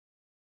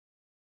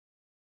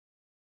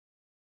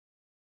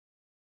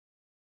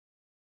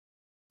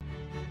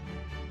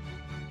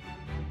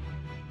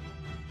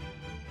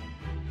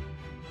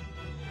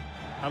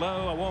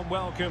Hello, a warm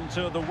welcome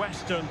to the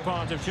western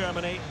part of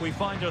Germany. We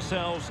find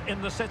ourselves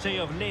in the city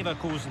of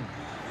Leverkusen.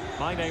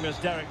 My name is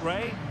Derek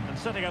Ray, and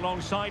sitting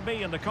alongside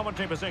me in the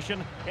commentary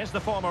position is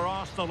the former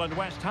Arsenal and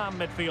West Ham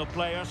midfield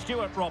player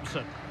Stuart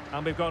Robson.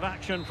 And we've got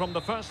action from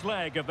the first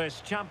leg of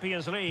this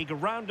Champions League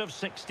round of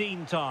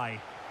 16 tie.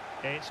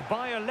 It's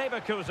Bayer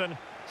Leverkusen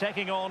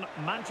taking on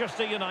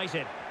Manchester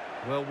United.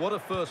 Well, what a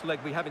first leg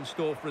we have in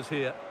store for us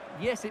here.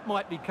 Yes, it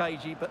might be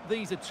cagey, but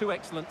these are two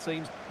excellent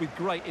teams with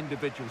great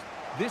individuals.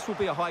 This will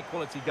be a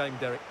high-quality game,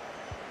 Derek.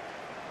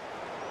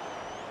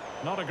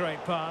 Not a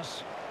great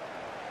pass.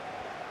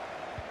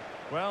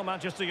 Well,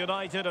 Manchester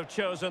United have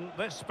chosen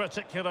this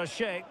particular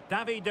shape.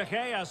 David De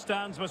Gea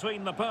stands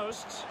between the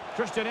posts.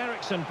 Christian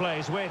Eriksen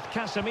plays with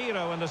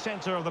Casemiro in the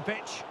centre of the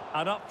pitch.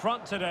 And up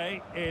front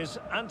today is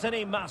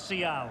Anthony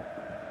Martial.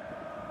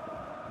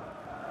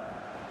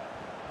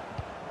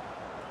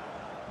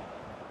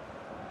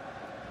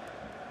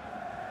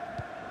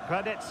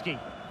 Radetsky.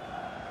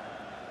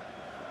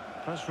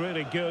 That's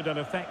really good and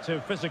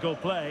effective physical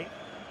play.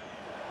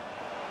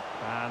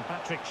 And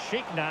Patrick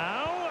Schick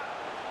now.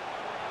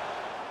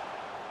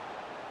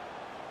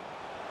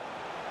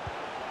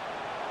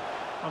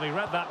 Well, he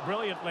read that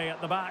brilliantly at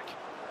the back.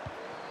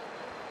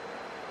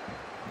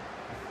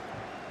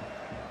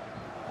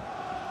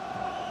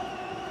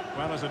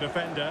 Well, as a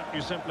defender,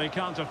 you simply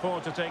can't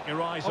afford to take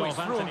your eyes off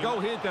Anthony. He's through a goal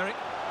here, Derek.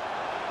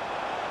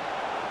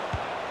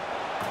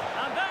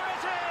 And there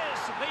it is!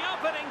 The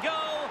opening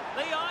goal,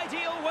 the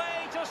ideal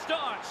way to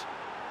start.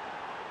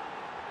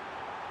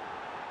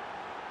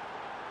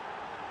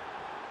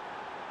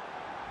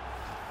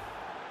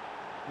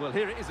 Well,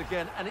 here it is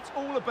again, and it's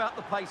all about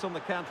the pace on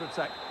the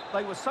counter-attack.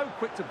 They were so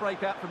quick to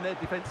break out from their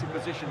defensive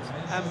positions,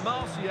 and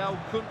Martial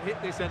couldn't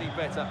hit this any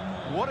better.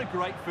 What a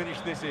great finish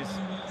this is.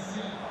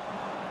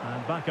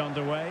 And back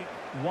underway,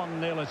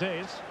 1-0 it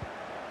is.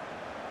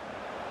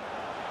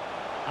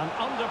 And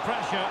under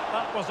pressure,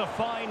 that was a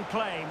fine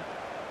claim.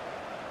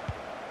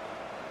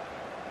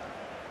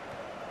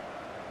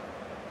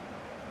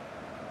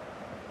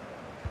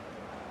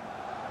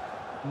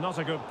 Not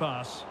a good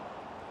pass.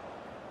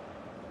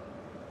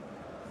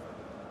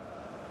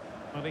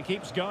 Well, he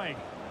keeps going.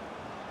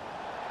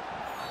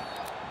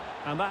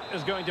 And that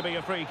is going to be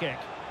a free kick.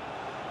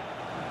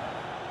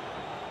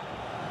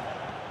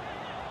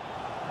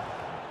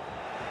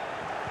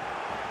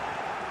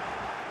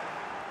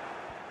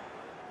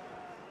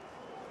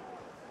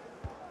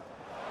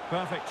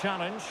 Perfect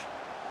challenge.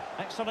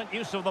 Excellent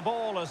use of the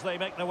ball as they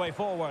make their way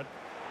forward.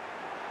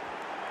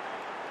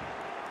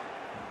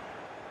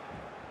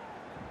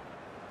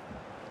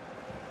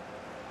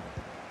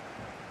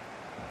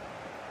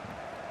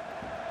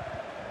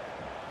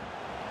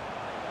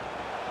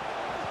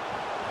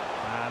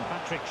 And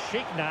Patrick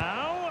Schick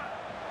now.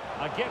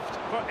 A gift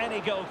for any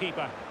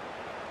goalkeeper.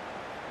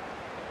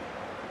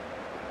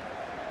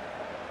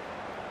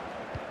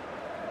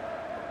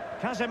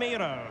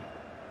 Casemiro.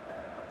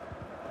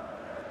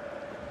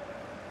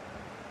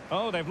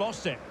 Oh, they've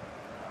lost it.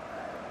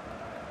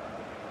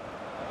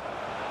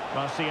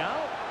 Martial.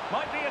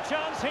 Might be a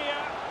chance here.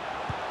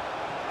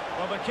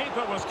 Well, the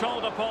keeper was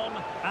called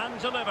upon and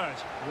delivered.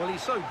 Well,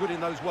 he's so good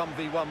in those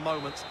 1v1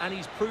 moments, and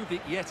he's proved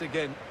it yet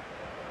again.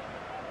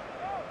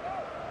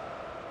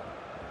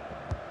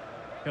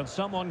 Can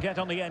someone get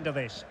on the end of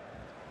this?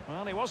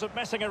 Well, he wasn't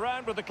messing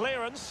around with the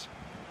clearance.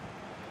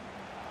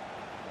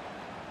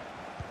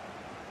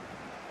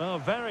 Oh,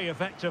 very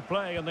effective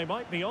play, and they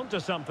might be onto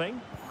something.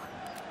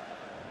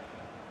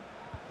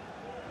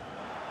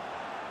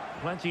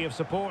 Plenty of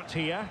support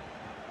here.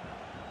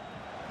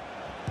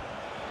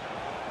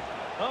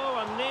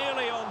 Oh, and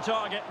nearly on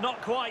target.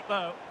 Not quite,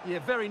 though. Yeah,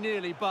 very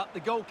nearly, but the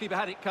goalkeeper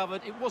had it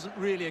covered. It wasn't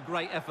really a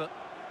great effort.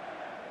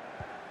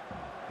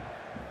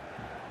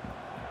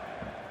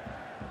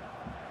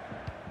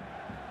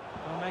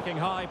 Well, making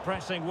high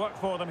pressing work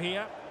for them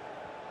here.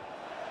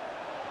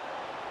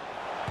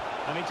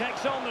 And he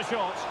takes on the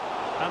shot.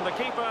 And the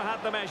keeper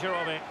had the measure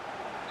of it.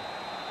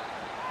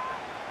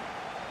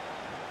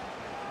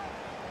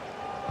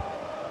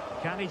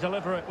 Can he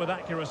deliver it with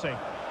accuracy?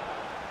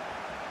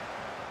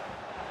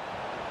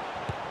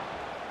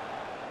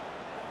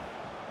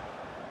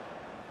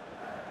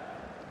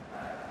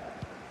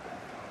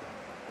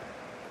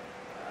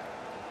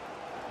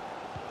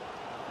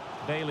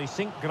 Bailey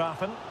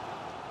Sinkgrafen.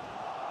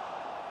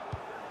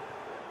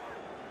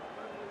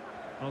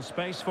 Well,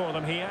 space for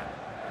them here.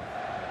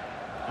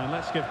 And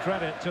let's give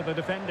credit to the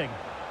defending.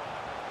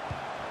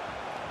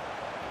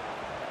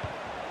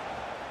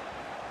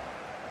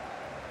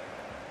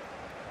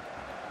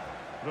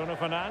 Bruno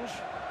Fernandes.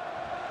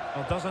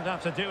 Well, doesn't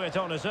have to do it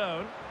on his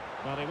own.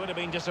 Well, he would have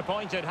been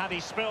disappointed had he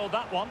spilled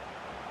that one.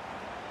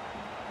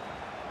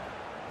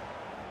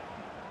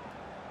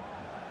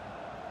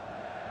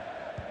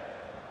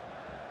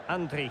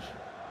 Andri.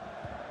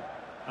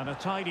 And a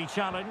tidy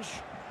challenge.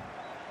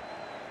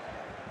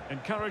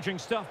 Encouraging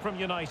stuff from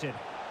United.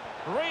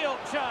 Real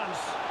chance.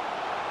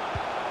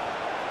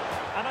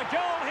 And a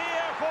goal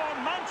here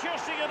for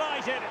Manchester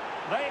United.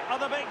 They are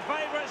the big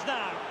favourites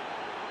now.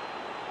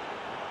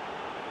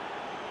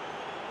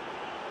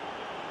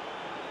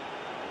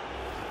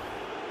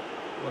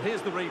 Well,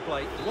 here's the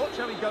replay. Watch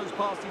how he goes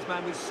past his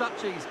man with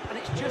such ease, and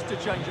it's just a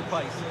change of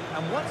pace.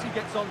 And once he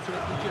gets onto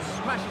it, he just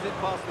smashes it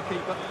past the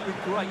keeper with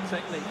great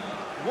technique.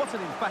 What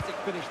an emphatic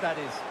finish that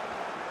is.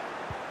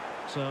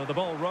 So the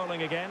ball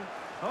rolling again.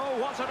 Oh,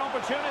 what an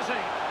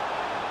opportunity.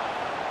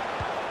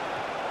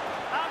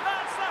 And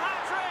that's the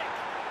hat-trick!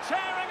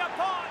 Tearing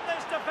apart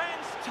this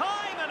defence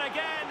time and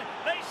again.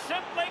 They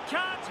simply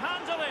can't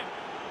handle him.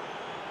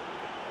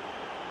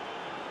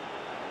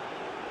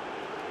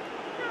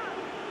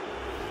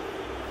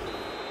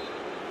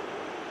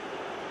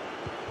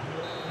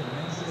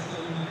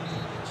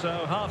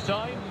 So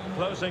half-time,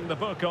 closing the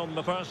book on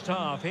the first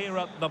half here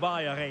at the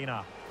Bay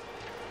Arena.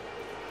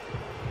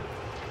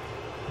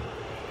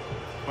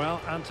 Well,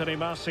 Anthony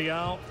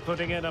Martial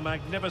putting in a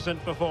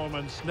magnificent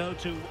performance. No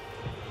two.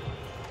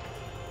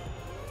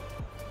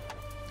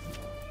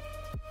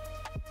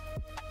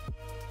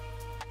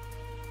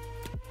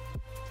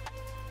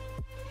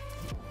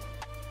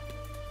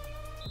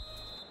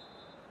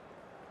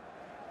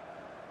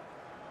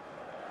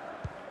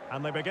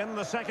 And they begin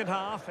the second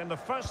half in the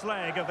first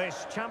leg of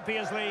this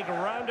Champions League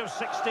round of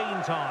 16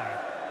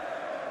 tie.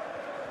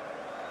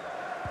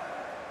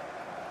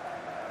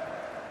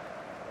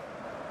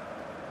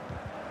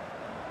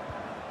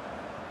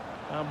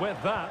 And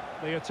with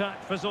that, the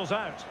attack fizzles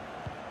out.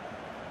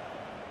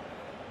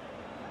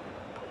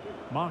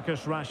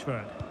 Marcus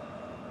Rashford.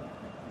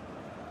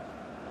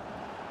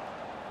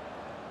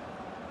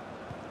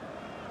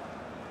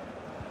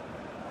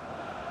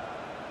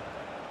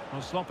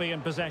 Well, sloppy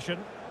in possession.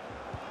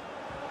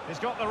 He's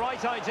got the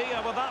right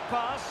idea with that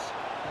pass.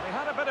 He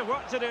had a bit of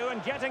work to do in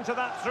getting to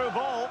that through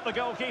ball, the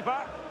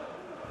goalkeeper.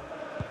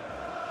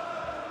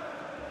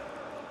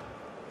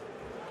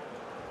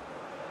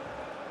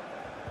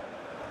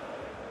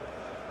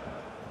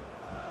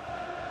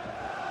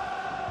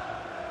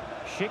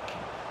 Schick.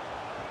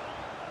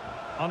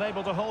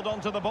 Unable to hold on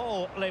to the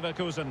ball,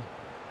 Leverkusen.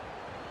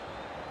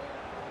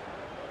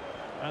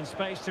 And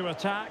space to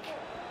attack.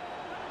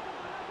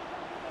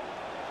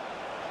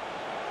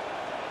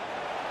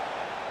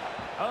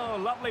 Oh,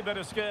 lovely bit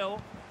of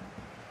skill.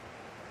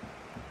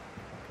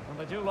 And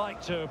they do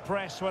like to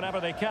press whenever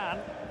they can.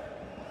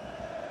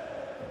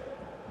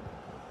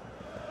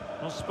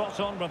 Well, spot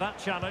on with that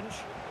challenge.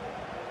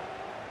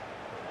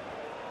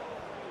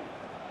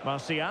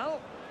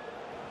 Martial.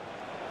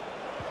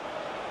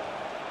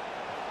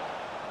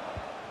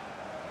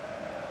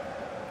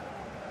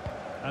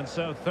 And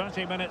so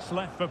 30 minutes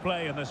left for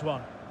play in this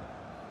one.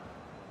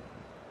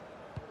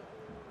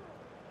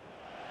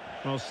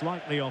 Well,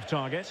 slightly off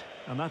target,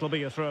 and that'll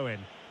be a throw-in.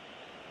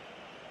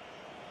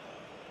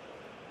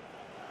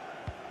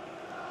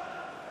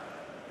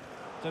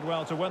 Did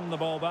well to win the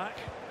ball back.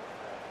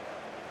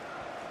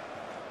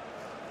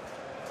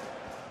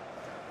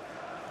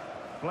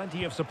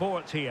 Plenty of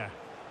support here.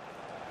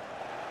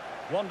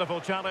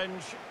 Wonderful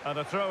challenge, and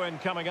a throw-in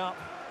coming up.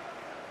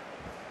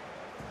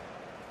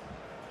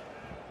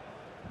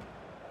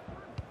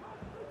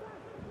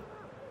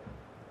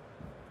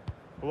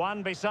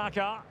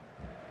 Wan-Bissaka.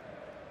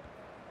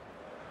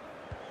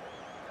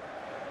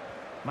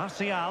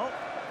 Martial.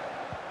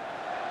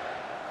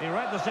 He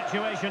read the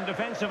situation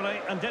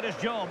defensively and did his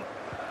job.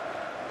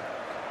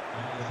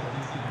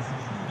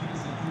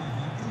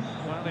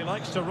 Well, he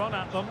likes to run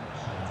at them.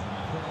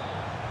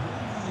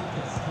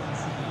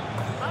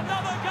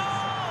 Another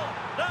goal!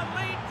 The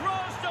lead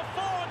grows to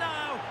 4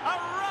 now. A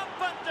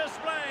rampant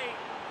display.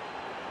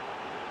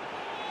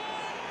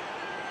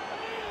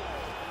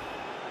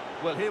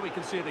 Well, here we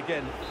can see it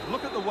again.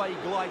 Look at the way he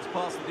glides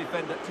past the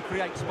defender to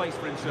create space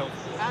for himself.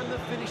 And the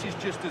finish is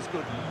just as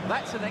good.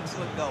 That's an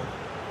excellent goal.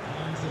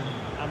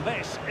 And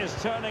this is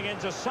turning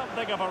into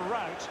something of a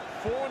rout.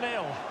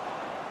 4-0.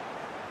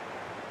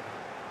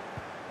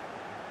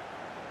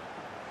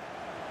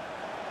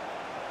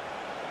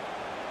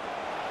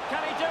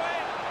 Can he do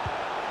it?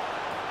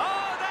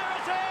 Oh, there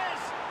it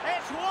is!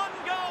 It's one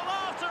goal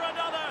after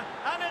another,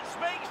 and it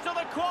speaks to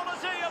the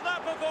quality of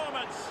that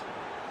performance.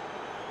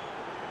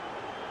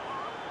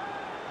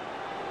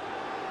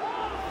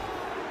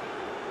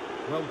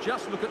 Well,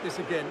 just look at this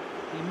again.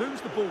 He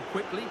moves the ball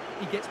quickly,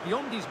 he gets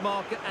beyond his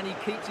marker, and he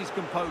keeps his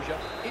composure.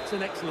 It's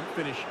an excellent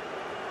finish.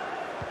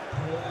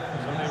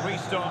 So they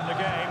restart the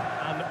game,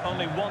 and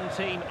only one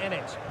team in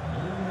it.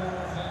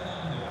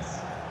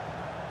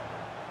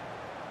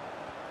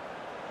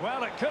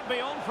 Well, it could be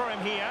on for him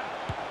here.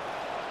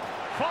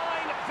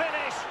 Fine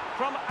finish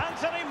from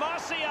Anthony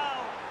Martial.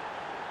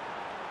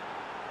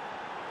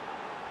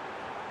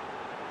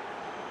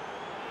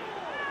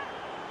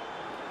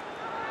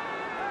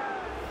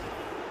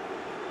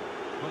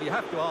 Well, you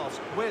have to ask,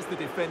 where's the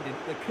defending?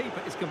 The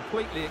keeper is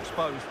completely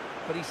exposed,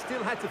 but he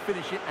still had to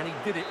finish it, and he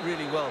did it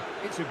really well.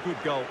 It's a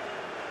good goal.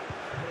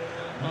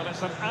 Well,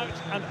 it's an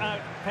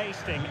out-and-out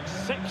pasting.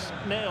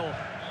 6-0.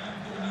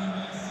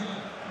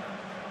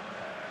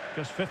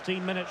 Just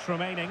 15 minutes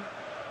remaining.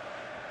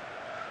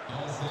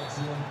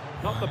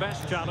 Not the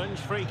best challenge,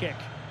 free kick.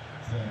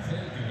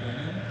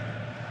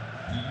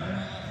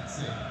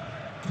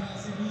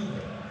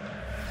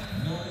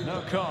 No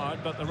yellow card,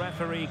 but the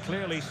referee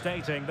clearly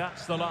stating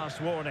that's the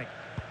last warning.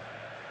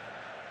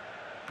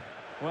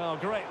 Well,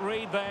 great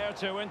read there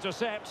to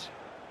intercept.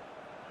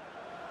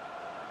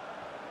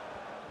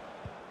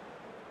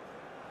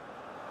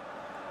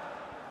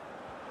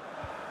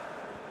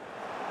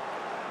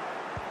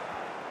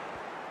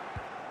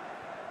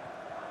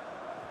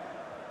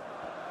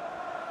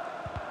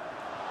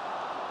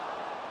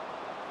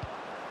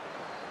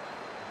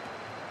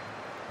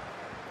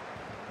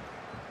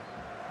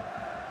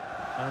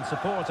 And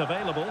support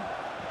available.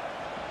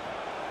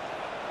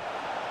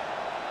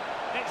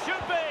 It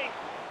should be.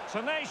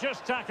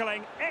 Tenacious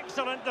tackling.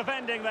 Excellent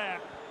defending there.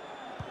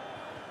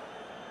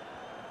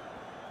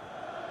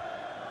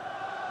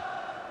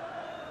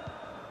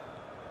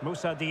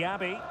 Moussa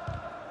Diaby.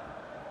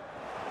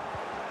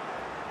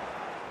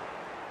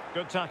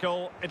 Good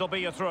tackle. It'll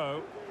be a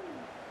throw.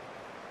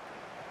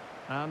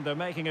 And they're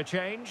making a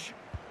change.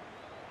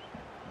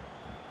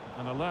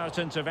 An alert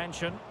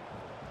intervention.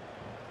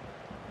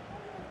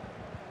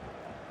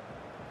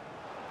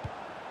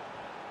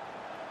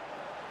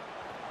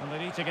 And they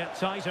need to get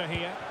tighter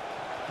here.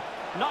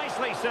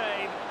 Nicely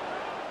saved.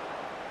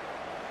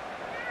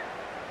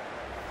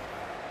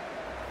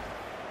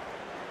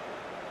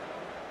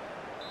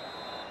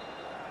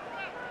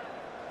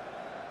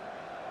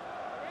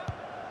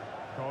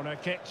 Corner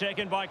kick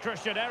taken by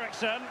Christian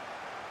Eriksen.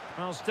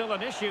 Well, still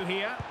an issue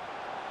here.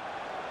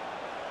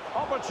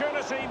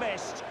 Opportunity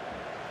missed.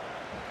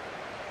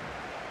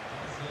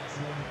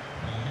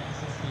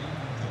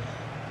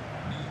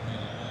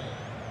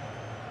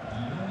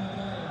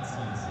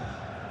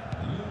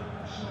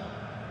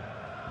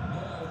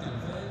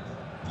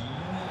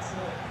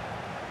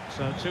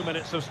 So 2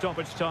 minutes of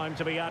stoppage time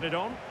to be added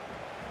on.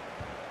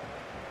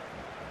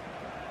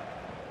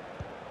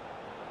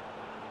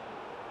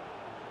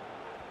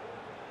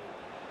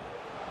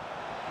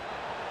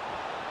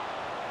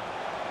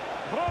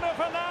 Bruno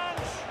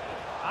Fernandes,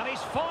 and he's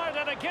fired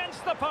it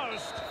against the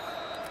post.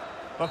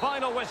 The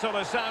final whistle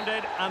has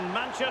sounded, and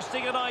Manchester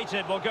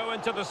United will go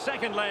into the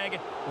second leg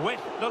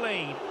with the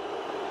lead.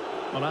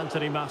 Well,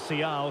 Anthony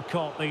Martial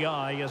caught the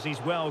eye, as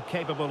he's well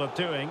capable of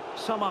doing.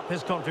 Sum up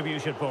his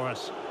contribution for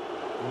us.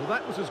 Well,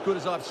 that was as good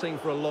as I've seen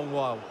for a long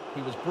while.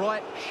 He was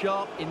bright,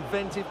 sharp,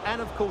 inventive,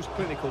 and of course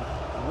clinical.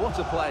 What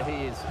a player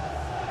he is.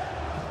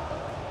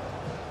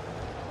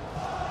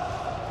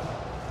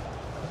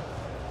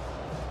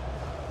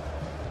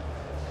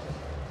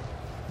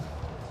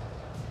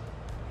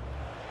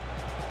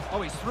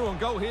 Oh, he's through on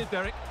goal here,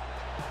 Derek.